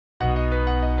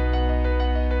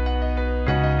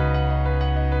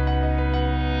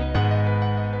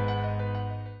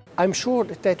I'm sure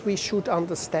that we should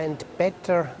understand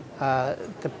better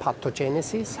the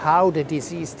pathogenesis, how the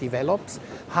disease develops,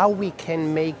 how we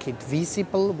can make it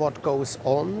visible what goes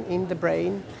on in the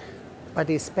brain,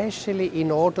 but especially in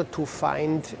order to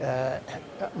find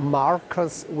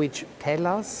markers which tell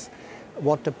us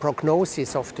what the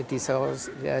prognosis of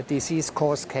the disease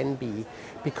course can be.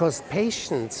 Because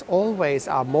patients always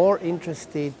are more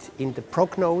interested in the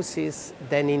prognosis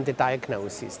than in the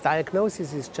diagnosis.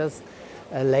 Diagnosis is just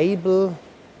a label,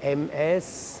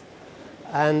 MS,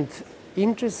 and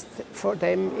interest for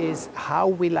them is how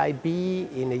will I be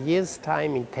in a year's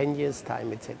time, in 10 years'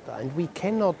 time, etc. And we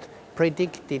cannot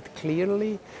predict it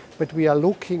clearly, but we are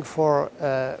looking for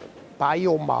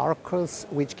biomarkers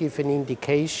which give an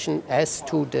indication as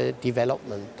to the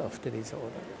development of the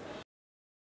disorder.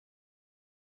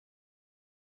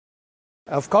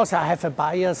 Of course, I have a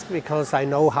bias because I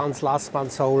know Hans Lassmann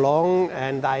so long,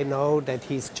 and I know that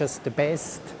he's just the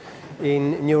best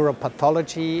in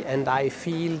neuropathology, and I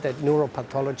feel that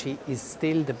neuropathology is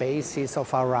still the basis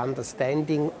of our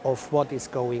understanding of what is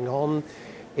going on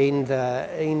in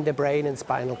the brain and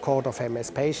spinal cord of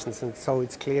MS patients. And so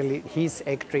it's clearly his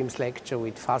ECTRIMS lecture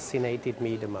which fascinated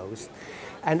me the most.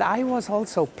 And I was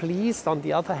also pleased, on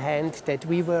the other hand, that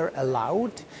we were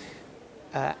allowed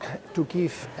to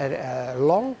give a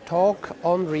long talk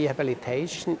on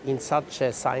rehabilitation in such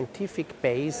a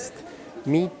scientific-based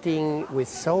meeting with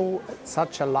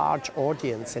such a large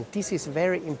audience. And this is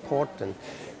very important,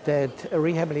 that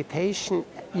rehabilitation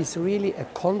is really a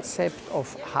concept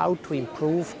of how to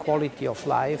improve quality of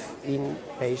life in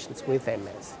patients with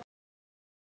MS.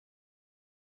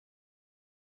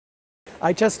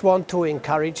 I just want to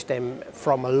encourage them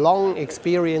from a long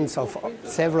experience of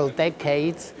several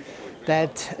decades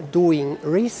that doing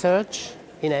research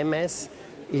in MS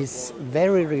is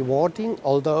very rewarding,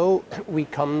 although we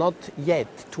come not yet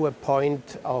to a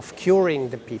point of curing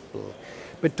the people.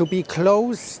 But to be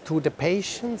close to the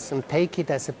patients and take it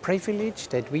as a privilege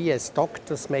that we as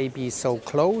doctors may be so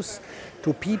close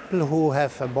to people who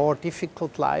have a more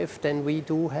difficult life than we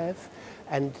do have,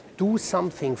 and do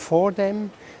something for them,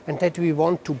 and that we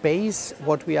want to base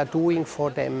what we are doing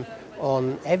for them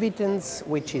on evidence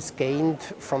which is gained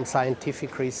from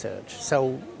scientific research.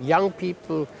 So young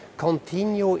people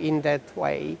continue in that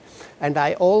way, and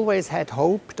I always had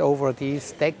hoped over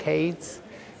these decades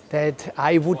that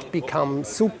I would become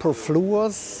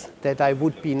superfluous, that I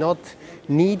would be not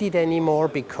needed anymore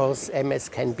because MS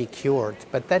can be cured.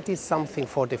 But that is something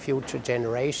for the future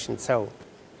generation, so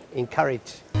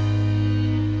encourage.